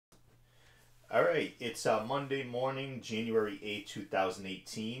All right, it's Monday morning, January 8th,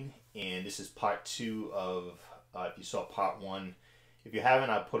 2018, and this is part two of, if you saw part one. If you haven't,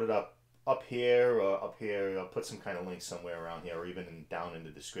 I'll put it up here or up here. I'll put some kind of link somewhere around here or even down in the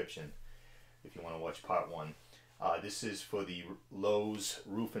description if you want to watch part one. This is for the Lowe's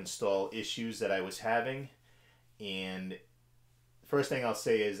roof install issues that I was having, and first thing I'll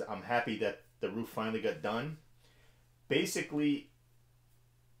say is I'm happy that the roof finally got done. Basically,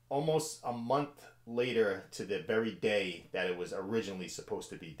 almost a month later to the very day that it was originally supposed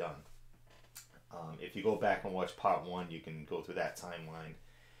to be done. If you go back and watch part one, you can go through that timeline.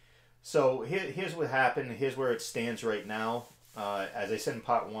 So here's what happened. Here's where it stands right now. As I said in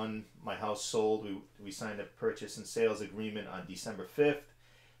part one, my house sold. We signed a purchase and sales agreement on December 5th.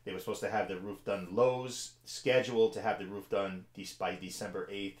 They were supposed to have the roof done. Lowe's scheduled to have the roof done by December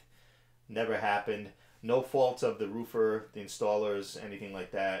 8th. Never happened. No fault of the roofer, the installers, anything like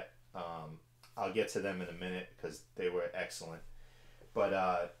that. I'll get to them in a minute because they were excellent.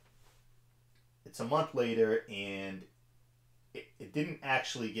 But it's a month later and it didn't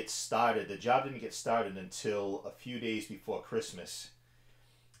actually get started. The job didn't get started until a few days before Christmas.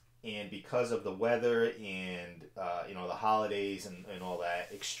 And because of the weather and the holidays and all that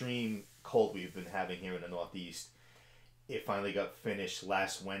extreme cold we've been having here in the Northeast, it finally got finished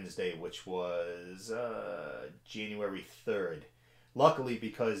last Wednesday, which was January 3rd. Luckily,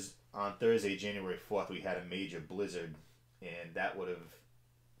 because on Thursday, January 4th, we had a major blizzard, and that would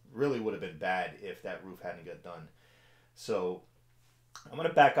have been bad if that roof hadn't got done. So I'm going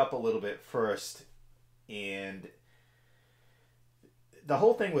to back up a little bit first, and the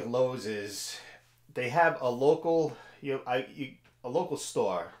whole thing with Lowe's is they have a local a local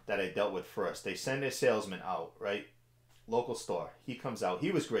store that I dealt with first. They send their salesman out, right? Local store. He comes out.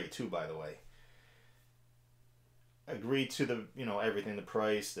 He was great too, by the way. Agreed to the everything, the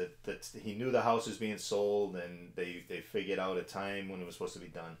price, that he knew the house was being sold, and they figured out a time when it was supposed to be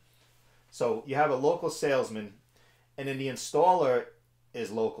done. So you have a local salesman, and then the installer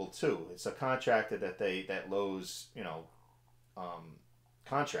is local too. It's a contractor that Lowe's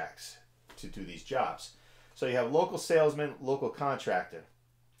contracts to do these jobs. So you have local salesman, local contractor.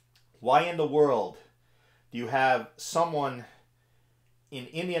 Why in the world do you have someone in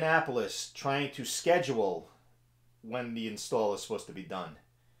Indianapolis trying to schedule when the install is supposed to be done?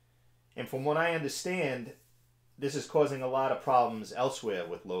 And from what I understand, this is causing a lot of problems elsewhere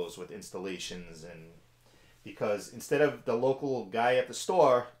with Lowe's, with installations, and because instead of the local guy at the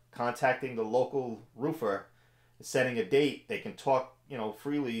store contacting the local roofer, setting a date, they can talk,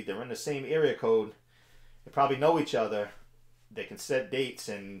 freely. They're in the same area code. They probably know each other. They can set dates,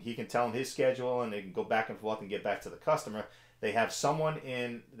 and he can tell them his schedule, and they can go back and forth and get back to the customer. They have someone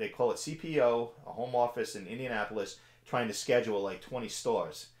they call it CPO, a home office in Indianapolis, trying to schedule like 20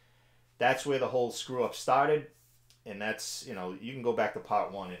 stores. That's where the whole screw up started, and that's, you can go back to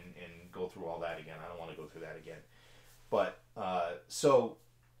part one and go through all that again. I don't want to go through that again. But, so,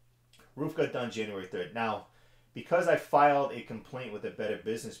 roof got done January 3rd. Now, because I filed a complaint with the Better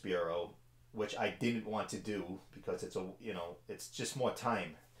Business Bureau, which I didn't want to do because it's just more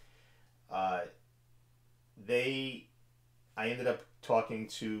time. I ended up talking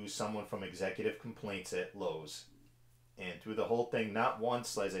to someone from executive complaints at Lowe's, and through the whole thing, not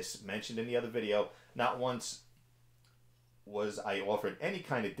once, as I mentioned in the other video, not once was I offered any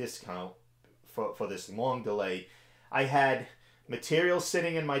kind of discount for this long delay. I had material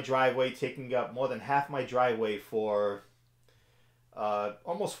sitting in my driveway, taking up more than half my driveway for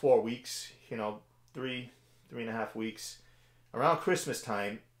almost 4 weeks, 3.5 weeks, around Christmas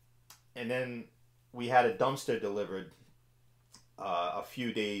time. And then we had a dumpster delivered a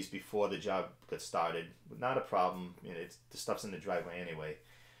few days before the job got started. Not a problem. The stuff's in the driveway anyway.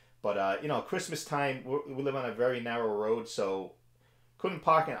 But, Christmas time, we live on a very narrow road, so couldn't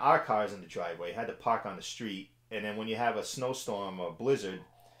park in our cars in the driveway. Had to park on the street. And then when you have a snowstorm or blizzard,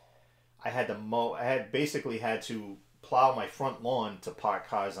 I had to mow. Basically had to plow my front lawn to park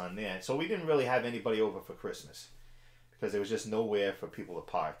cars on there. So we didn't really have anybody over for Christmas because there was just nowhere for people to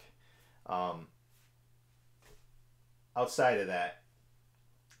park. Outside of that,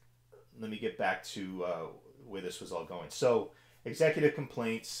 let me get back to where this was all going. So executive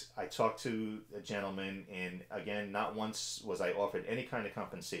complaints, I talked to a gentleman, and again, not once was I offered any kind of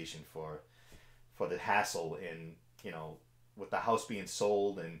compensation for the hassle in, with the house being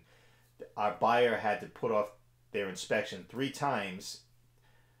sold, and our buyer had to put off their inspection 3 times.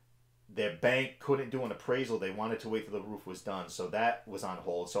 Their bank couldn't do an appraisal. They wanted to wait till the roof was done, so that was on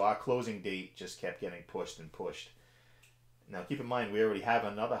hold. So our closing date just kept getting pushed and pushed. Now keep in mind, we already have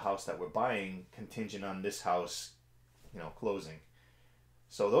another house that we're buying contingent on this house, closing.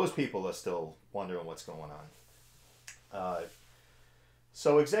 So those people are still wondering what's going on.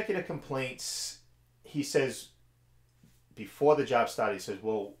 So executive complaints, he says, before the job started, he says,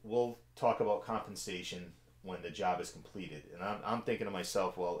 well, we'll talk about compensation when the job is completed. And I'm thinking to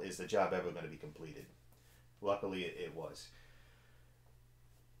myself, well, is the job ever going to be completed? Luckily, it was.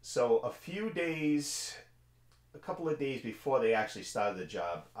 So a couple of days before they actually started the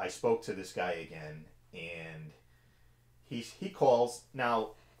job, I spoke to this guy again, and he calls.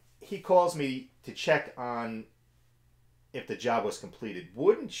 Now, he calls me to check on if the job was completed.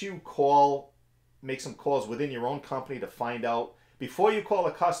 Wouldn't you make some calls within your own company to find out, before you call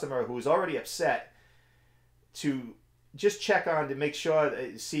a customer who's already upset, to just check on to make sure,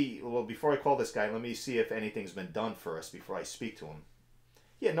 before I call this guy, let me see if anything's been done first before I speak to him.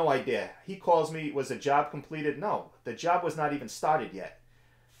 He had no idea. He calls me, was the job completed? No, the job was not even started yet.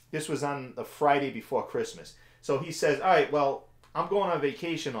 This was on the Friday before Christmas. So he says, all right, well, I'm going on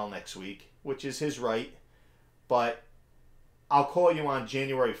vacation all next week, which is his right, but I'll call you on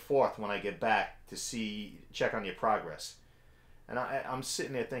January 4th when I get back to check on your progress. And I'm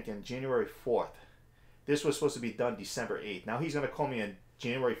sitting there thinking, January 4th. This was supposed to be done December 8th. Now he's going to call me on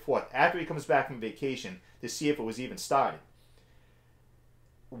January 4th after he comes back from vacation to see if it was even started.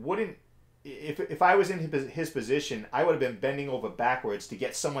 If I was in his position, I would have been bending over backwards to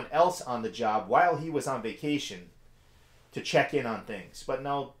get someone else on the job while he was on vacation to check in on things. But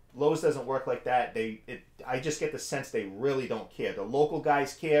no, Lowe's doesn't work like that. I just get the sense they really don't care. The local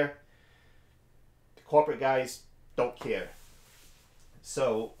guys care. The corporate guys don't care.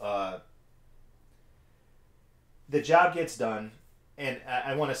 So the job gets done, and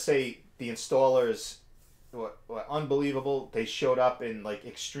I want to say the installers were unbelievable. They showed up in like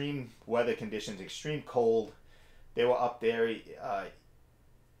extreme weather conditions, extreme cold. They were up there.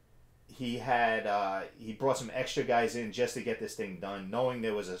 He brought some extra guys in just to get this thing done, knowing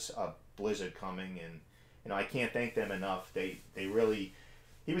there was a blizzard coming, and I can't thank them enough. They really,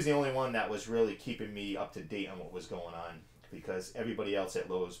 he was the only one that was really keeping me up to date on what was going on, because everybody else at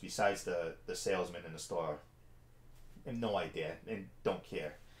Lowe's, besides the salesman in the store, have no idea and don't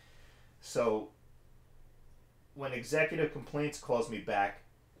care. So when executive complaints calls me back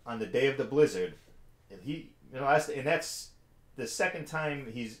on the day of the blizzard, and that's the second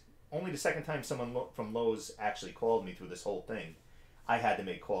time only the second time someone from Lowe's actually called me through this whole thing. I had to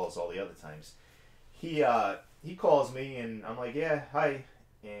make calls all the other times. He calls me and I'm like, yeah, hi.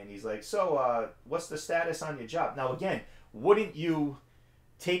 And he's like, so what's the status on your job? Now again, wouldn't you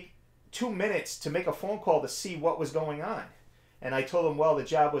take 2 minutes to make a phone call to see what was going on? And I told him, well, the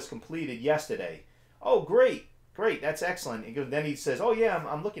job was completed yesterday. Oh, great, that's excellent. And then he says, oh yeah,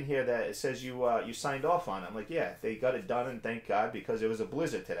 I'm looking here that it says you signed off on it. I'm like, yeah, they got it done, and thank God, because there was a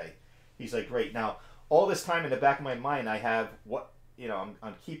blizzard today. He's like, great. Now, all this time in the back of my mind, I have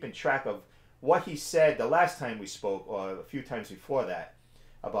I'm keeping track of what he said the last time we spoke, or a few times before that,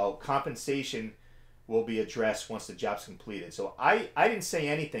 about compensation will be addressed once the job's completed. So I didn't say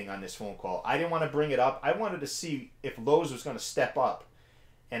anything on this phone call. I didn't want to bring it up. I wanted to see if Lowe's was going to step up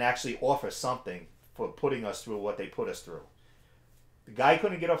and actually offer something for putting us through what they put us through. The guy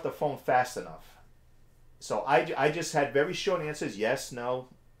couldn't get off the phone fast enough. So I just had very short answers. Yes, no,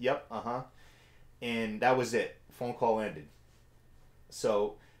 yep, uh-huh. And that was it. Phone call ended.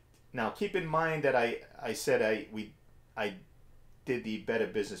 So now keep in mind that I said I did the Better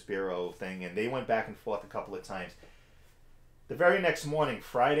Business Bureau thing, and they went back and forth a couple of times. The very next morning,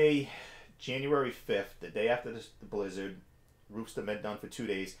 Friday, January 5th, the day after the blizzard, roofs have been done for 2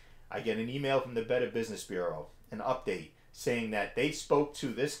 days, I get an email from the Better Business Bureau, an update, saying that they spoke to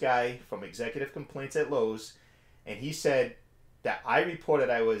this guy from executive complaints at Lowe's, and he said that I reported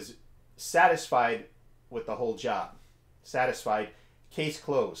I was satisfied with the whole job. Satisfied. Case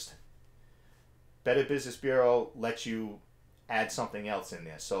closed. Better Business Bureau lets you add something else in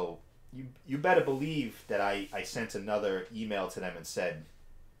there. So you better believe that I sent another email to them and said,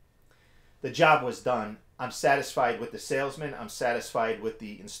 the job was done. I'm satisfied with the salesman. I'm satisfied with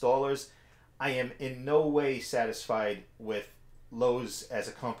the installers. I am in no way satisfied with Lowe's as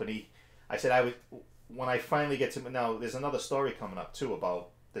a company. I said when I finally get to, now there's another story coming up too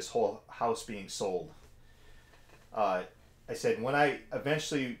about this whole house being sold. I said when I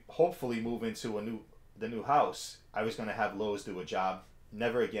eventually, hopefully move into the new house, I was going to have Lowe's do a job.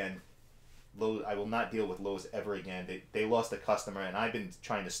 Never again. Lowe's, I will not deal with Lowe's ever again. They lost a customer, and I've been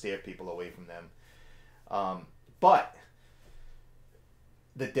trying to steer people away from them. But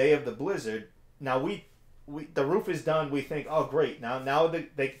the day of the blizzard, now the roof is done. We think, oh great, now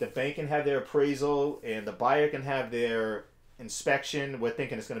the bank can have their appraisal and the buyer can have their inspection. We're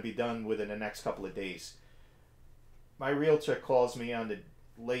thinking it's going to be done within the next couple of days. My realtor calls me on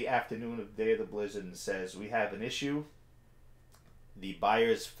late afternoon of the day of the blizzard and says, we have an issue. The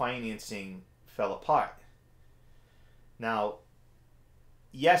buyer's financing fell apart. Now,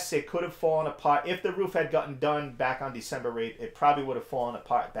 yes, it could have fallen apart. If the roof had gotten done back on December 8th, it probably would have fallen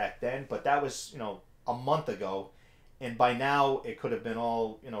apart back then. But that was, a month ago. And by now, it could have been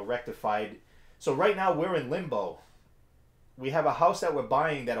all, rectified. So right now, we're in limbo. We have a house that we're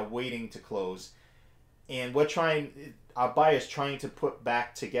buying that are waiting to close. And our buyer's trying to put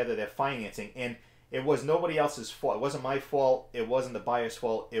back together their financing. And it was nobody else's fault. It wasn't my fault. It wasn't the buyer's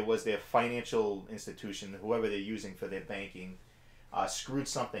fault. It was their financial institution, whoever they're using for their banking, screwed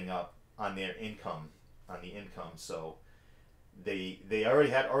something up on their income, So they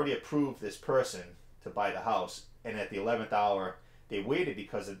already approved this person to buy the house, and at the 11th hour they waited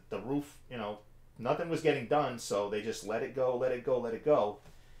because the roof, nothing was getting done, so they just let it go.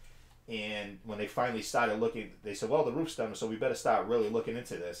 And when they finally started looking, they said, well, the roof's done, so we better start really looking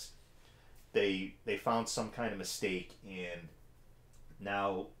into this. They found some kind of mistake, and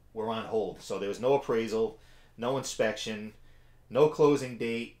now we're on hold. So there was no appraisal, no inspection, no closing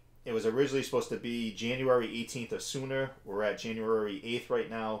date. It was originally supposed to be January 18th or sooner. We're at January 8th right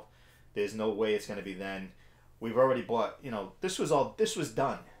now. There's no way it's going to be then. We've already bought, this was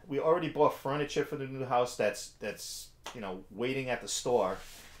done. We already bought furniture for the new house that's waiting at the store.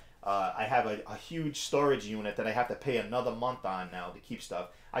 I have a huge storage unit that I have to pay another month on now to keep stuff.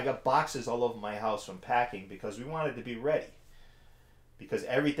 I got boxes all over my house from packing because we wanted to be ready. Because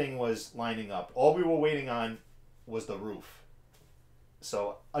everything was lining up. All we were waiting on was the roof.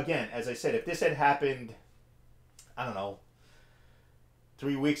 So, again, as I said, if this had happened, I don't know,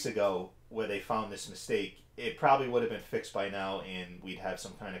 3 weeks ago where they found this mistake, it probably would have been fixed by now and we'd have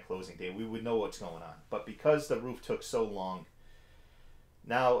some kind of closing date. We would know what's going on. But because the roof took so long,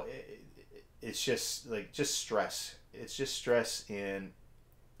 now it's just stress. It's just stress, and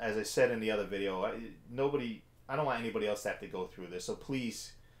as I said in the other video, I don't want anybody else to have to go through this. So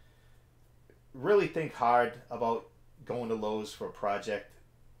please, really think hard about going to Lowe's for a project.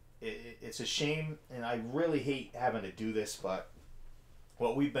 It's a shame, and I really hate having to do this, but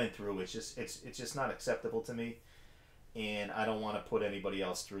what we've been through, it's just not acceptable to me, and I don't want to put anybody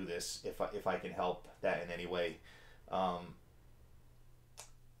else through this if I can help that in any way.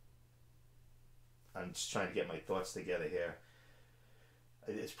 I'm just trying to get my thoughts together here.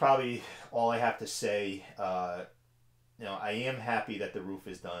 It's probably all I have to say. I am happy that the roof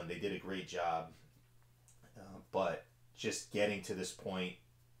is done. They did a great job. But just getting to this point,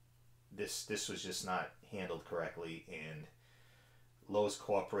 this was just not handled correctly. And Lowe's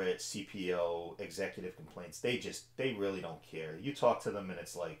corporate, CPO, executive complaints, they really don't care. You talk to them and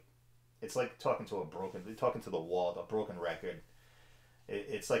it's like talking to the wall, a broken record.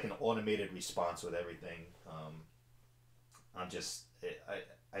 It's like an automated response with everything.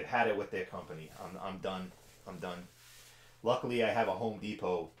 I've had it with their company. I'm done. Luckily, I have a Home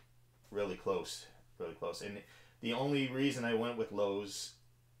Depot really close. And the only reason I went with Lowe's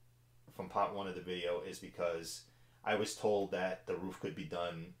from part one of the video is because I was told that the roof could be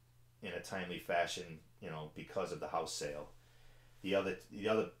done in a timely fashion, because of the house sale. The other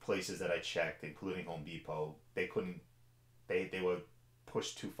places that I checked, including Home Depot, they couldn't. They were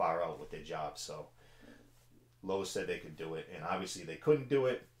pushed too far out with their job. So Lowe's said they could do it, and obviously they couldn't do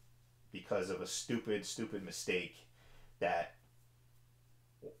it because of a stupid mistake that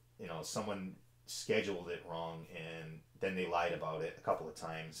someone scheduled it wrong, and then they lied about it a couple of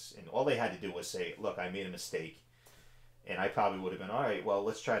times, and all they had to do was say, look, I made a mistake. And I probably would have been, all right, well,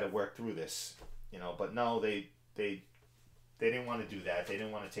 let's try to work through this, but no, they didn't want to do that. They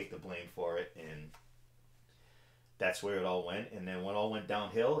didn't want to take the blame for it, and that's where it all went. And then it all went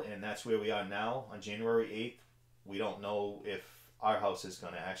downhill, and that's where we are now on January 8th. We don't know if our house is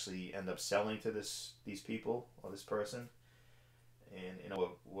going to actually end up selling to these people or this person. And,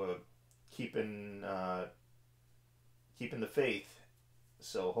 we're keeping the faith.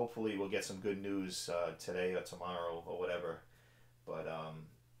 So hopefully we'll get some good news today or tomorrow or whatever. But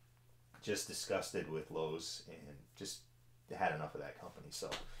just disgusted with Lowe's and just had enough of that company. So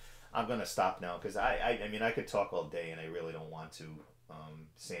I'm gonna stop now because I mean I could talk all day and I really don't want to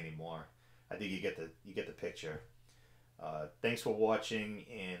say any more. I think you get the picture. Thanks for watching,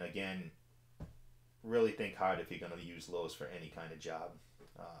 and again, really think hard if you're gonna use Lowe's for any kind of job,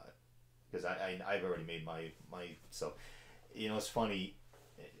 because I've already made my so it's funny.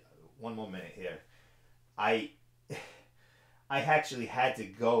 One more minute here. I actually had to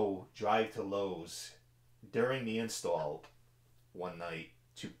drive to Lowe's during the install one night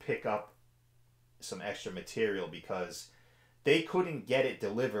to pick up some extra material because they couldn't get it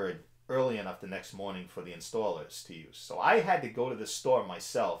delivered early enough the next morning for the installers to use. So I had to go to the store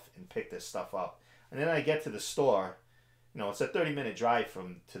myself and pick this stuff up. And then I get to the store, you know, it's a 30-minute drive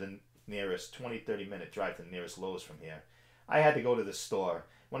to the nearest, 30-minute drive to the nearest Lowe's from here. I had to go to the store.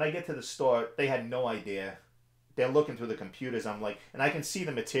 When I get to the store, they had no idea. They're looking through the computers. I'm like, and I can see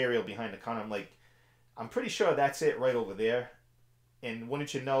the material behind the counter. I'm like, I'm pretty sure that's it right over there. And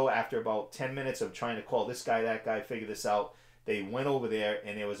wouldn't you know, after about 10 minutes of trying to call this guy, that guy, figure this out, they went over there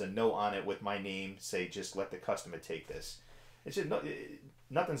and there was a note on it with my name, say, just let the customer take this. It's just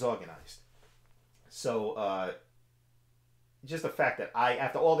nothing's organized. So just the fact that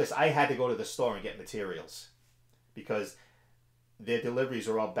after all this, I had to go to the store and get materials because their deliveries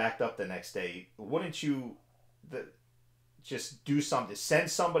are all backed up the next day. Wouldn't you just do something?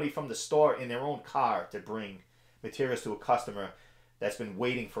 Send somebody from the store in their own car to bring materials to a customer that's been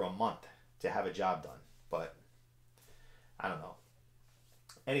waiting for a month to have a job done. But I don't know.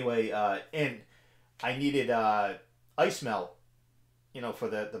 Anyway, and I needed ice melt, you know, for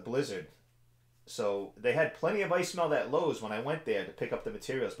the blizzard. So they had plenty of ice melt at Lowe's when I went there to pick up the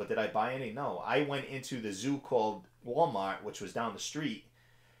materials. But did I buy any? No. I went into the zoo called Walmart, which was down the street,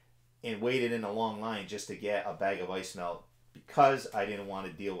 and waited in a long line just to get a bag of ice melt because I didn't want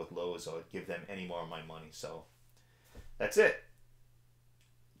to deal with Lowe's or give them any more of my money. So that's it.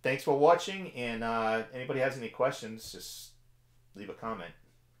 Thanks for watching, and anybody has any questions, just leave a comment.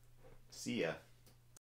 See ya.